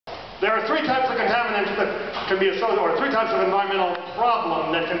There are three types of contaminants that can be associated, or three types of environmental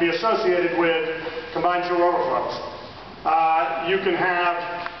problem that can be associated with combined sewer overflows. You can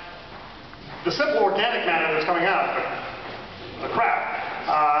have the simple organic matter that's coming out of it, the crap,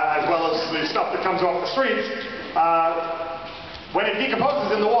 as well as the stuff that comes off the streets. When it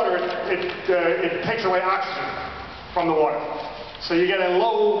decomposes in the water, it takes away oxygen from the water. So you get a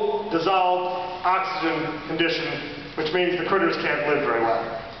low dissolved oxygen condition, which means the critters can't live very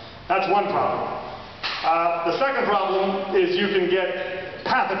well. That's one problem. The second problem is you can get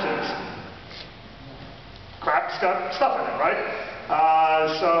pathogens. Crap's got stuff in it, right?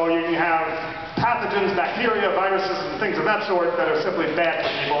 So you can have pathogens, bacteria, viruses, and things of that sort that are simply bad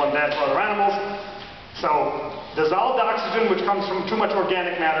for people and bad for other animals. So dissolved oxygen, which comes from too much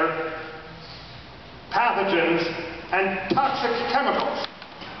organic matter, pathogens, and toxic chemicals.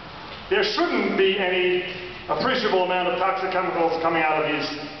 There shouldn't be any appreciable amount of toxic chemicals coming out of these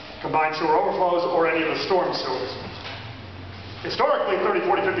combined sewer overflows or any of the storm sewers. Historically, 30,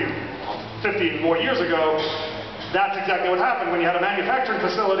 40, 50 more years ago, that's exactly what happened. When you had a manufacturing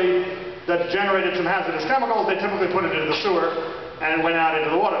facility that generated some hazardous chemicals, they typically put it into the sewer and it went out into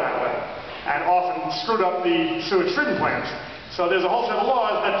the water that way, and often screwed up the sewage treatment plants. So there's a whole set of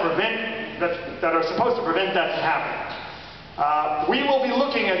laws that are supposed to prevent that from happening. We will be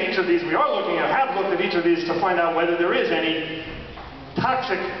looking at each of these. We are looking at, have looked at each of these to find out whether there is any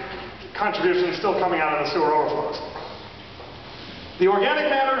toxic contribution still coming out of the sewer overflows. The organic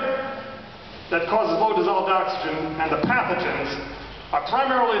matter that causes low dissolved oxygen and the pathogens are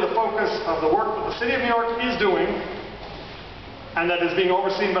primarily the focus of the work that the City of New York is doing and that is being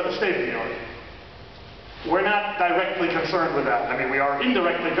overseen by the State of New York. We're not directly concerned with that. I mean, we are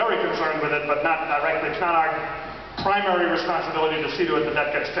indirectly very concerned with it, but not directly. It's not our primary responsibility to see to it that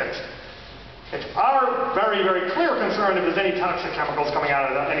that gets fixed. It's our very, very clear concern if there's any toxic chemicals coming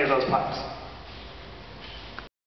out of any of those pipes.